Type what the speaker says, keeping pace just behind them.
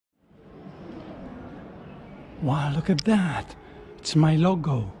Wow, look at that. It's my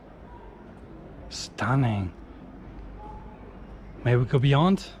logo. Stunning. May we go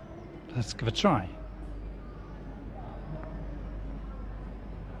beyond? Let's give it a try.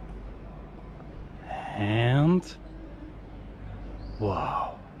 And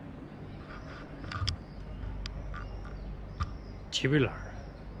wow. Tubular.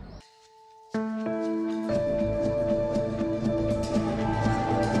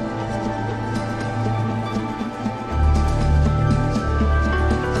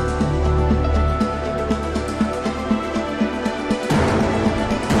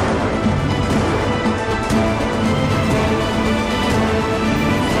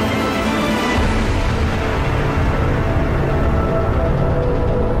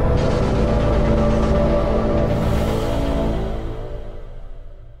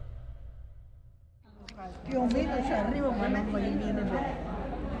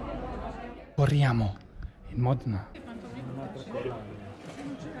 Corriamo in Modena.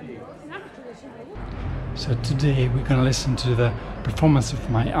 So today we're gonna listen to the performance of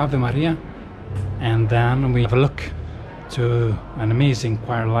my Ave Maria, and then we have a look to an amazing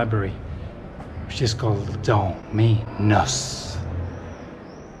choir library which is called Dominus.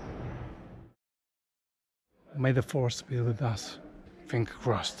 May the force be with us. Finger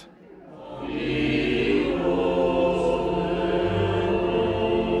crossed.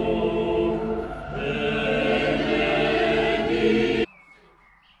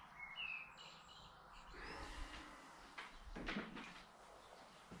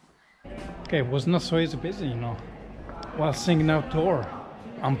 Okay, it was not so easy busy, you know, while singing outdoor,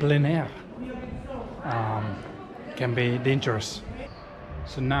 en plein air, can be dangerous.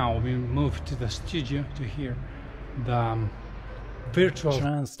 So now we move to the studio to hear the virtual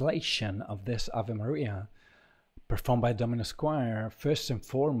translation of this Ave Maria performed by Dominus Choir. First and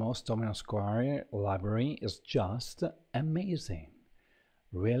foremost, Dominus Choir library is just amazing,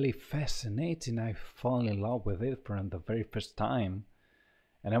 really fascinating. I fall in love with it from the very first time.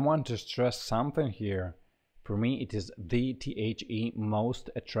 And I want to stress something here. For me, it is the most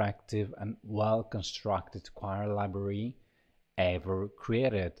attractive and well-constructed choir library ever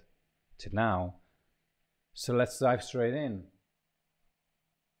created to now. So let's dive straight in.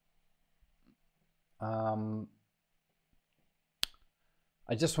 I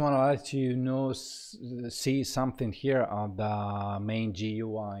just want to let you know, see something here on the main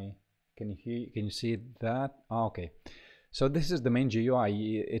GUI. Can you see that? Oh, okay. So this is the main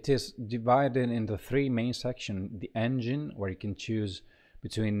GUI. It is divided into three main sections. The engine, where you can choose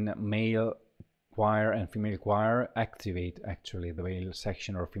between male choir and female choir, activate actually the male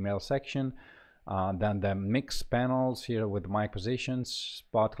section or female section. Then the mix panels here with mic positions,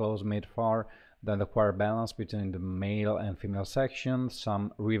 spot, close, mid, far. Then the choir balance between the male and female section,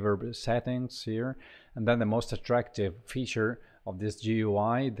 some reverb settings here. And then the most attractive feature of this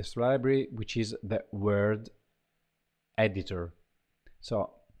GUI, this library, which is the word editor.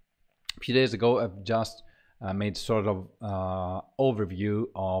 So a few days ago I've just made sort of overview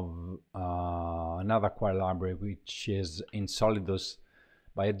of another choir library, which is Insolidus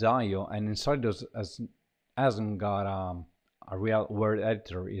by Dio, and Insolidus hasn't got a real word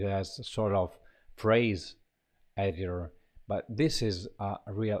editor. It has a sort of phrase editor, but this is a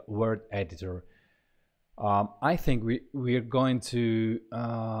real word editor. I think we are going to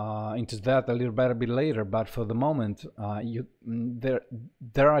into that a little bit later, but for the moment,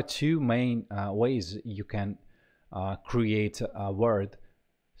 there are two main ways you can create a word.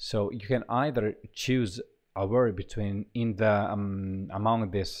 So you can either choose a word between among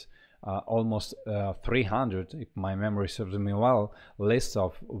this almost 300, if my memory serves me well, list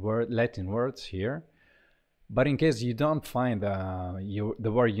of Latin words here. But in case you don't find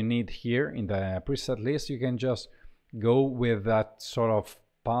the word you need here in the preset list, you can just go with that sort of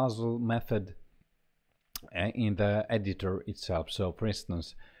puzzle method in the editor itself. So for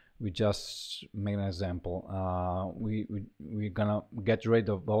instance, we just make an example. We're gonna get rid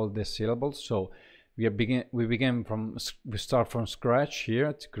of all the syllables. So we start from scratch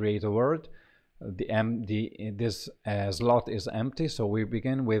here to create a word. This slot is empty, so we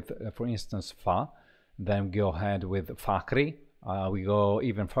begin with, for instance, fa. Then go ahead with Facri, we go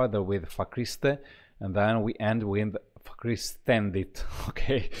even further with Facriste, and then we end with Facristendit.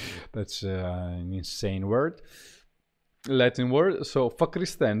 Okay, that's an insane word, Latin word. So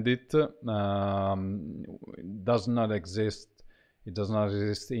Facristendit does not exist. It does not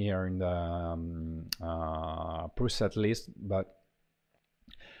exist here in the preset list, but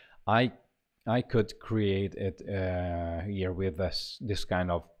I could create it here with this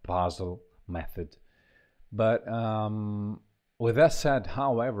kind of puzzle method. But with that said,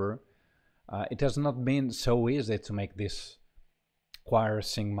 however, It has not been so easy to make this choir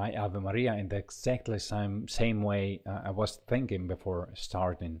sing my Ave Maria in the exactly same way I was thinking before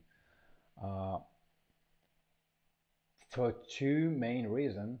starting. For two main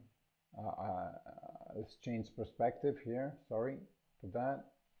reasons. Let's change perspective here. Sorry for that.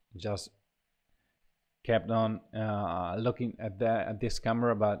 Just kept on looking at this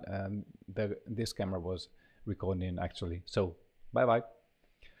camera, but this camera was recording actually. So bye bye.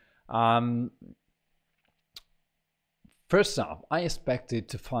 First off, I expected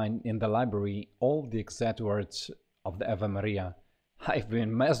to find in the library all the exact words of the Ave Maria. I've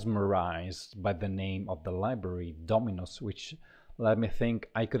been mesmerized by the name of the library, Dominus, which let me think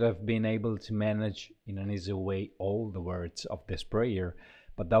I could have been able to manage in an easy way all the words of this prayer,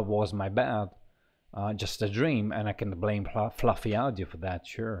 but that was my bad. Just a dream, and I can blame Fluffyaudio for that,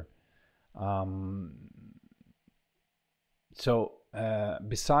 sure.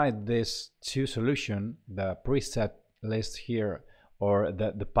 Beside this two solution, the preset list here or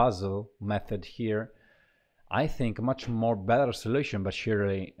the puzzle method here, I think a much more better solution, but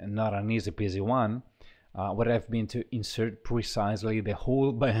surely not an easy peasy one, would have been to insert precisely the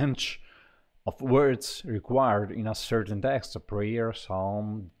whole bunch of words required in a certain text, a prayer,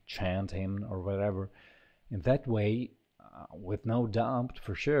 psalm, chant, hymn, or whatever. In that way, with no doubt,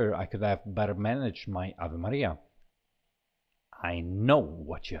 for sure, I could have better managed my Ave Maria. I know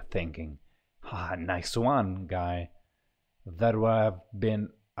what you're thinking. Ah, nice one, guy. That would have been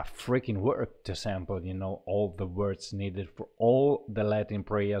a freaking work to sample, you know, all the words needed for all the Latin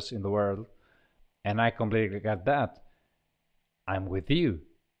prayers in the world. And I completely get that. I'm with you.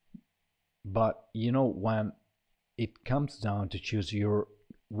 But, you know, when it comes down to choose your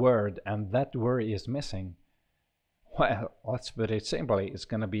word and that word is missing, well, let's put it simply, it's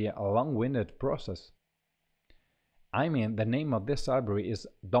going to be a long-winded process. I mean, the name of this library is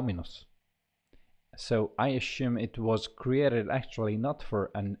Dominus. So I assume it was created actually not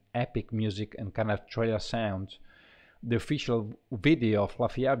for an epic music and kind of trailer sound. The official video of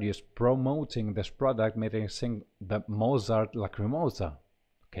Fluffyaudio is promoting this product, making it sing the Mozart Lacrimosa.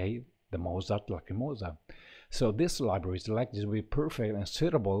 Okay, the Mozart Lacrimosa. So this library is likely to be perfect and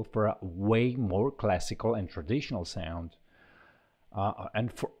suitable for a way more classical and traditional sound.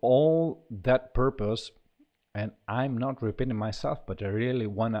 And for all that purpose, and I'm not repeating myself, but I really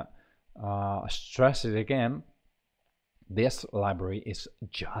want to stress it again, this library is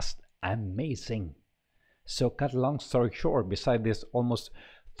just amazing. So cut long story short, beside this almost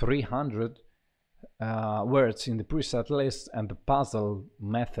 300 words in the preset list and the puzzle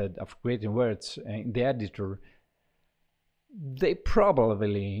method of creating words in the editor, they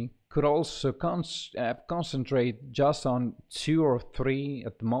probably could also concentrate just on 2 or 3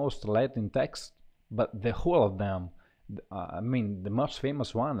 at the most Latin text, but the whole of them, I mean the most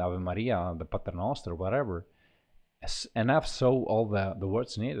famous one, Ave Maria, the Pater Noster, whatever, enough so all the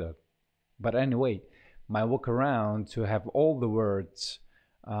words needed. But anyway, my walk around to have all the words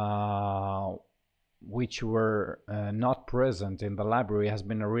which were not present in the library has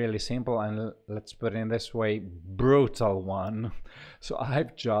been a really simple and, let's put it in this way, brutal one. So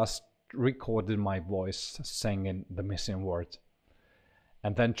I've just recorded my voice singing the missing word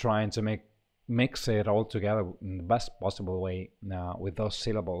and then trying to mix it all together in the best possible way with those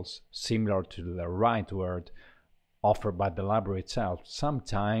syllables similar to the right word offered by the library itself.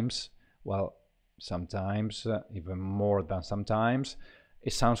 Sometimes, well, sometimes, even more than sometimes,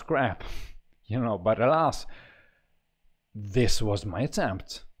 it sounds crap, you know, but alas, this was my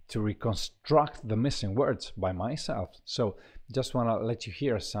attempt to reconstruct the missing words by myself. So just want to let you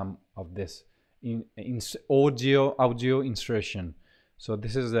hear some of this in audio insertion. So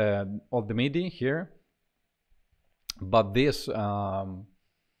this is all the MIDI here, but this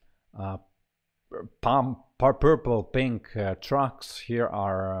purple pink tracks here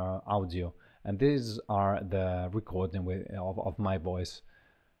are audio, and these are the recording of my voice.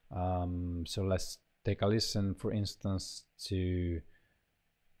 So let's take a listen, for instance, to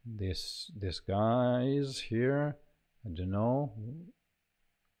this guys here. I don't know.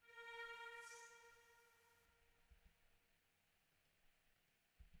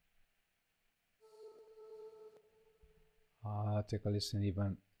 Take a listen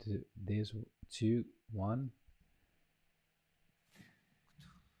even to this 2, 1.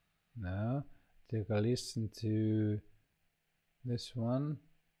 Now take a listen to this one.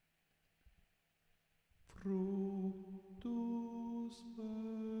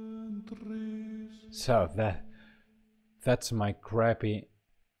 So that's my crappy,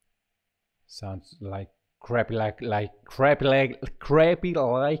 sounds like crappy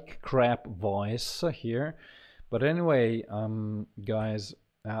crap voice here. But anyway, guys,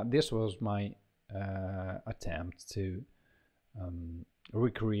 this was my attempt to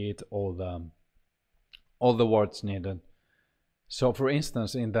recreate all the words needed. So, for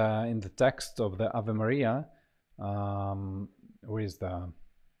instance, in the text of the Ave Maria, where is the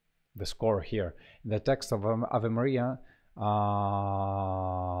score here? In the text of Ave Maria,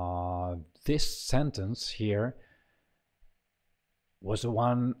 this sentence here was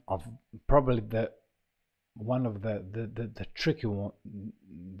one of probably the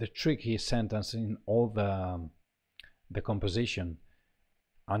tricky sentence in all the composition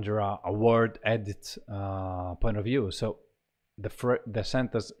under a word edit point of view. So the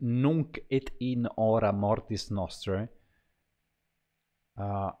sentence nunc et in hora mortis nostrae,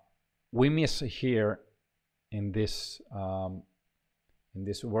 we miss here in this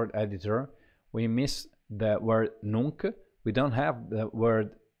word editor, we miss the word nunc. We don't have the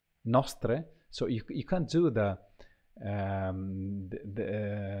word nostre, so you can't do the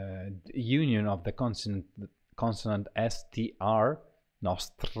union of the consonant str,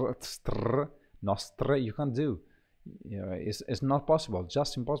 nostre. You can't do. It's not possible.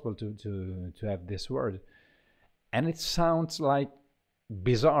 Just impossible to have this word, and it sounds like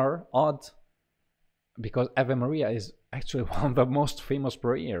bizarre, odd, because Ave Maria is actually one of the most famous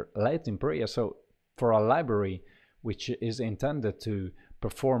Latin prayer. So for a library which is intended to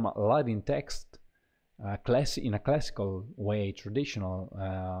perform Latin text in a classical way, traditional,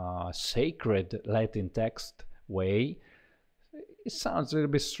 sacred Latin text way, it sounds a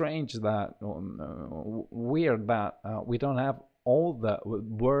little bit strange, that weird that we don't have all the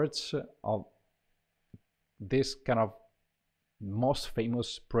words of this kind of most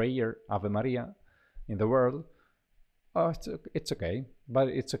famous prayer, Ave Maria, in the world. Oh, it's okay, but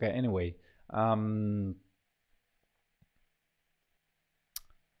it's okay anyway.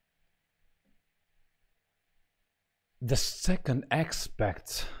 The second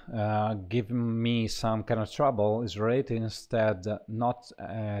aspect giving me some kind of trouble is related instead not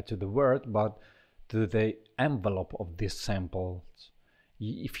to the word, but to the envelope of these samples.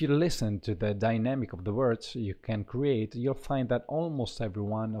 If you listen to the dynamic of the words you can create, you'll find that almost every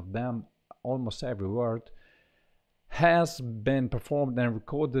one of them, almost every word, has been performed and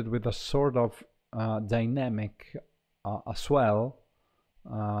recorded with a sort of dynamic as well.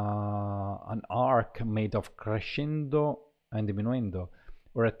 An arc made of crescendo and diminuendo,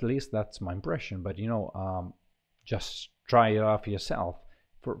 or at least that's my impression, but just try it off yourself.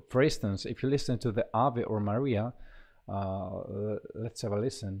 For instance, if you listen to the Ave or Maria, let's have a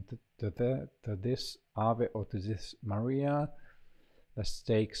listen to this Ave or to this Maria. Let's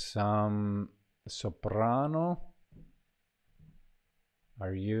take some soprano.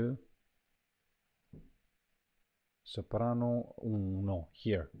 Are you? Soprano 1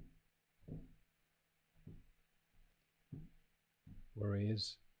 here. Where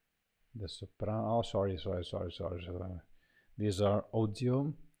is the soprano? Oh, sorry. These are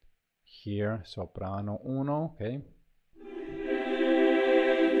audio. Here, soprano 1. Okay.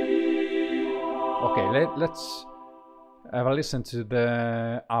 Okay, let's have a listen to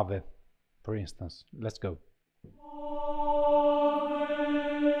the Ave, for instance. Let's go.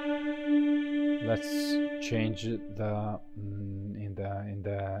 Let's change the in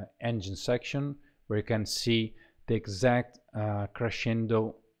the engine section, where you can see the exact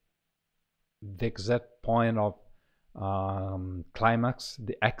crescendo, the exact point of climax,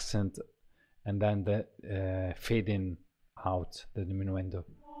 the accent, and then the fading out, the diminuendo.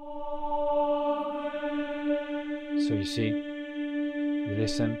 So you see, you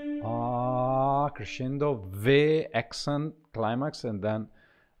listen, crescendo, V, accent, climax, and then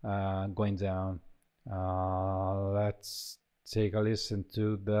going down. Let's take a listen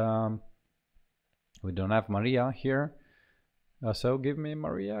to the, we don't have Maria here, so give me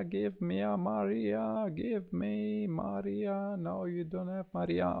Maria, give me a Maria, give me Maria. No, you don't have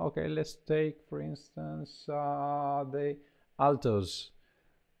Maria. Okay, let's take, for instance, the altos.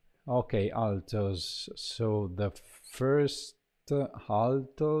 Okay, altos. So the first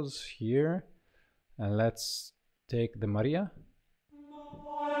altos here, and let's take the Maria.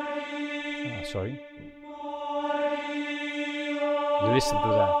 Sorry. You listen to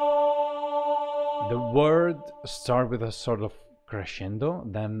that. The word starts with a sort of crescendo,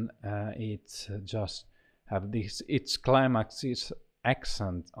 then it just have this, its climax, its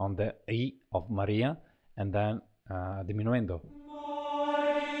accent on the E of Maria, and then diminuendo.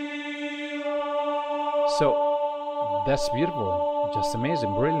 So that's beautiful, just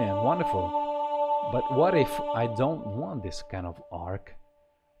amazing, brilliant, wonderful. But what if I don't want this kind of arc?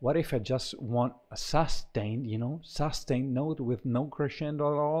 What if I just want a sustained, sustained note with no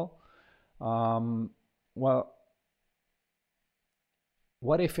crescendo at all? Well,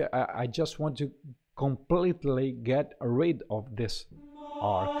 what if I just want to completely get rid of this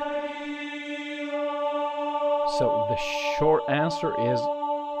arc? So the short answer is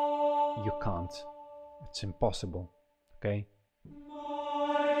you can't. It's impossible. Okay?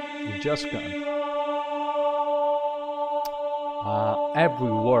 You just can't.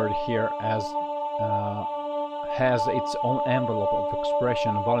 Every word here has its own envelope of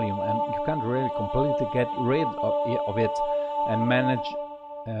expression volume, and you can't really completely get rid of it and manage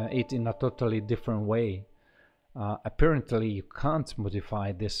it in a totally different way. Apparently you can't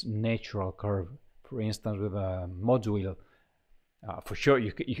modify this natural curve, for instance with a mod wheel. For sure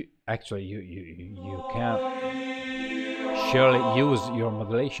you can surely use your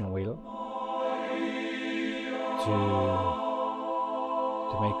modulation wheel to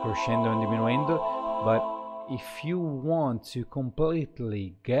make crescendo and diminuendo, but if you want to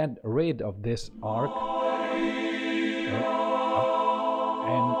completely get rid of this arc,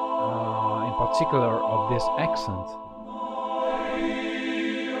 and in particular of this accent,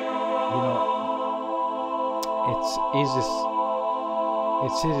 you know, it's easy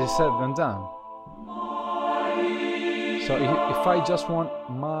said than done. So if I just want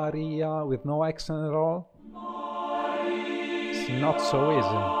Maria with no accent at all, it's not so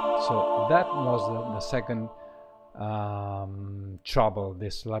easy. So that was the second trouble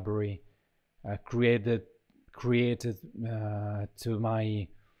this library created to my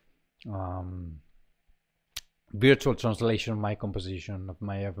virtual translation of my composition of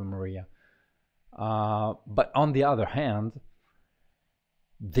my Ave Maria. But on the other hand,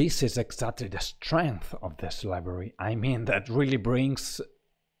 this is exactly the strength of this library. I mean, that really brings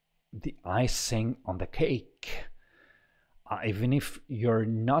the icing on the cake. Even if you're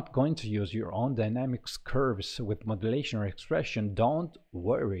not going to use your own dynamics curves with modulation or expression, don't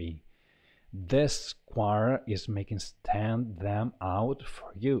worry. This choir is making stand them out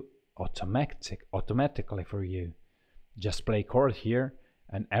for you, automatically for you. Just play chord here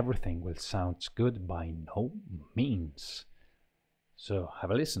and everything will sound good by no means. So have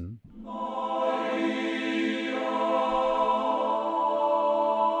a listen.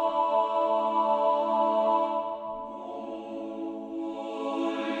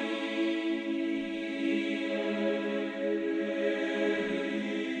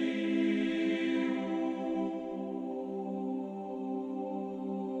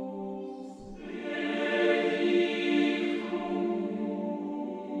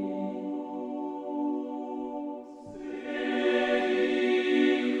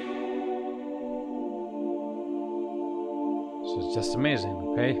 So it's just amazing,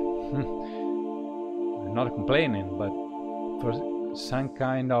 okay? I'm not complaining, but for some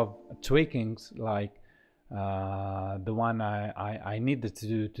kind of tweakings like the one I needed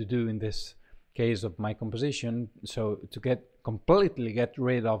to do in this case of my composition, so to completely get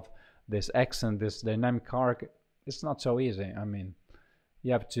rid of this accent, this dynamic arc, it's not so easy. I mean,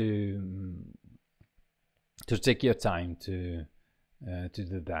 you have to take your time to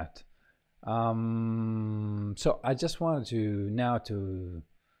do that. So I just wanted to now to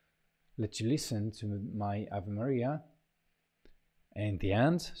let you listen to my Ave Maria in the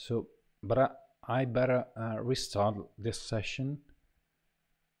end. So, but I better restart this session.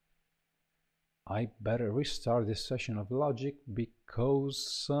 I better restart this session of Logic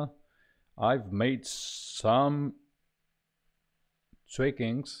because I've made some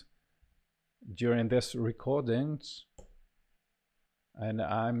tweakings during this recordings. And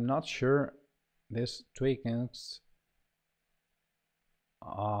I'm not sure these tweakings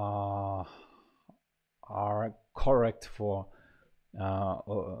are correct for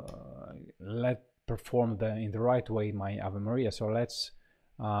let perform in the right way my Ave Maria. So let's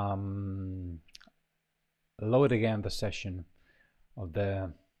load again the session of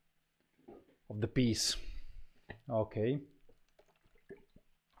the piece. Okay.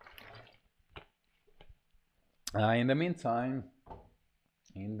 In the meantime,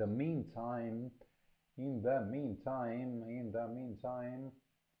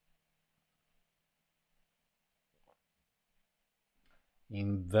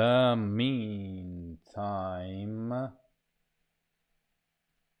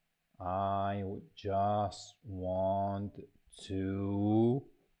 I just want to,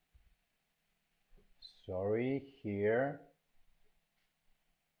 sorry, here,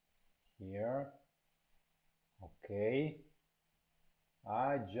 okay.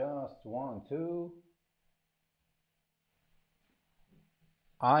 I just want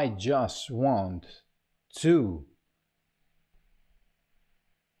to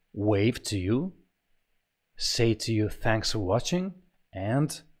wave to you, say to you thanks for watching,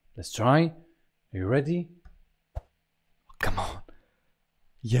 and let's try. Are you ready? Come on.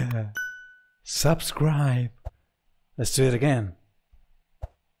 Yeah. Subscribe. Let's do it again.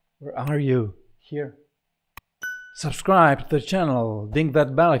 Where are you? Here. Subscribe to the channel. Ding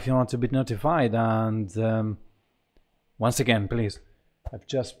that bell if you want to be notified. And once again, please. I've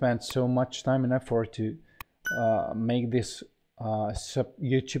just spent so much time and effort to make this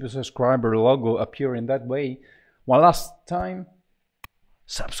YouTube subscriber logo appear in that way. One last time.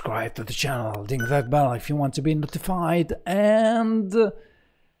 Subscribe to the channel. Ding that bell if you want to be notified. And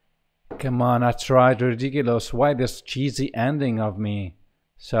come on, I tried ridiculous. Why this cheesy ending of me?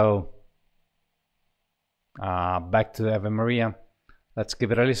 So back to Ave Maria. Let's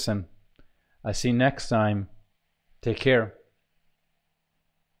give it a listen. I'll see you next time. Take care.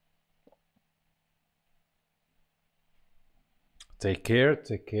 Take care,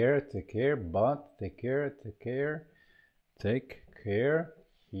 take care, take care, but take care, take care, take care,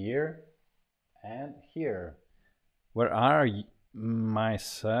 here and here. Where are you?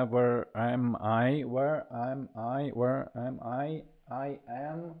 Myself, where am I? Where am I? Where am I? I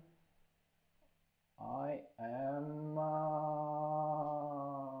am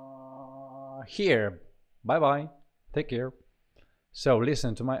here. Bye bye. Take care. So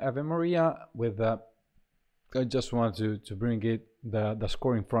listen to my Ave Maria with the. I just want to bring it the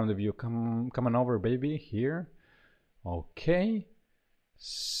score in front of you. Come on over, baby. Here. Okay.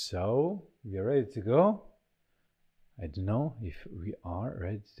 So we're ready to go. I don't know if we are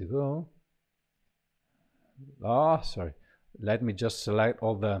ready to go. Ah, sorry. Let me just select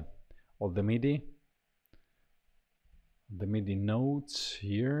all the MIDI. The MIDI notes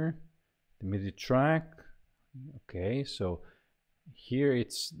here. The MIDI track. Okay, so here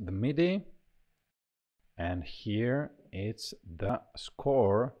it's the MIDI. And here it's the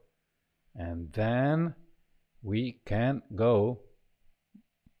score. And then we can go.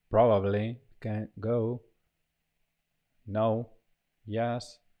 Probably can go. No.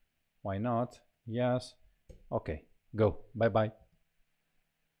 Yes. Why not? Yes. Okay. Go. Bye bye.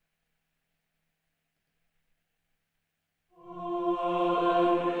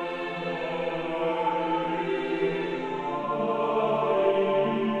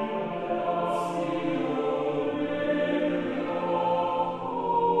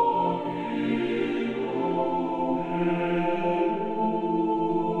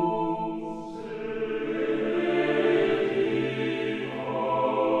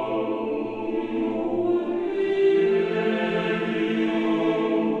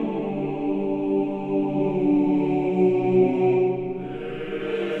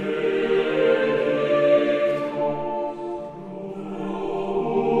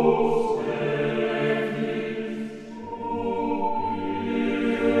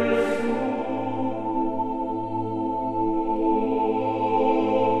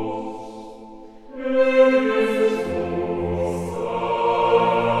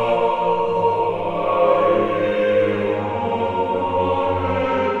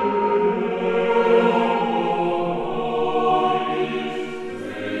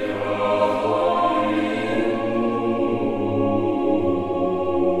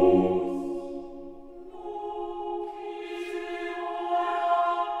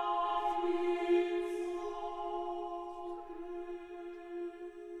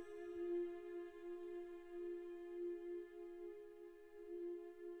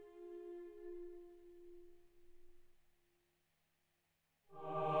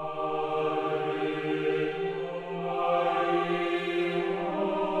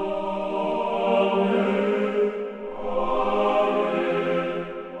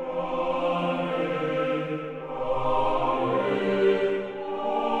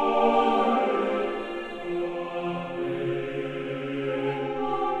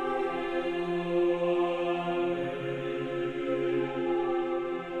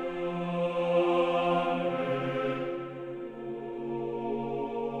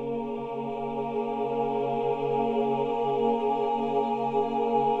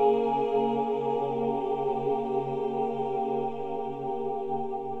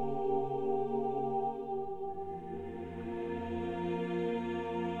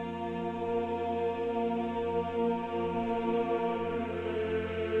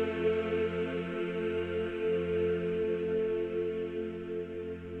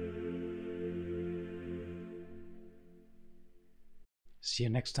 See you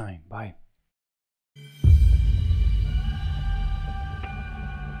next time. Bye.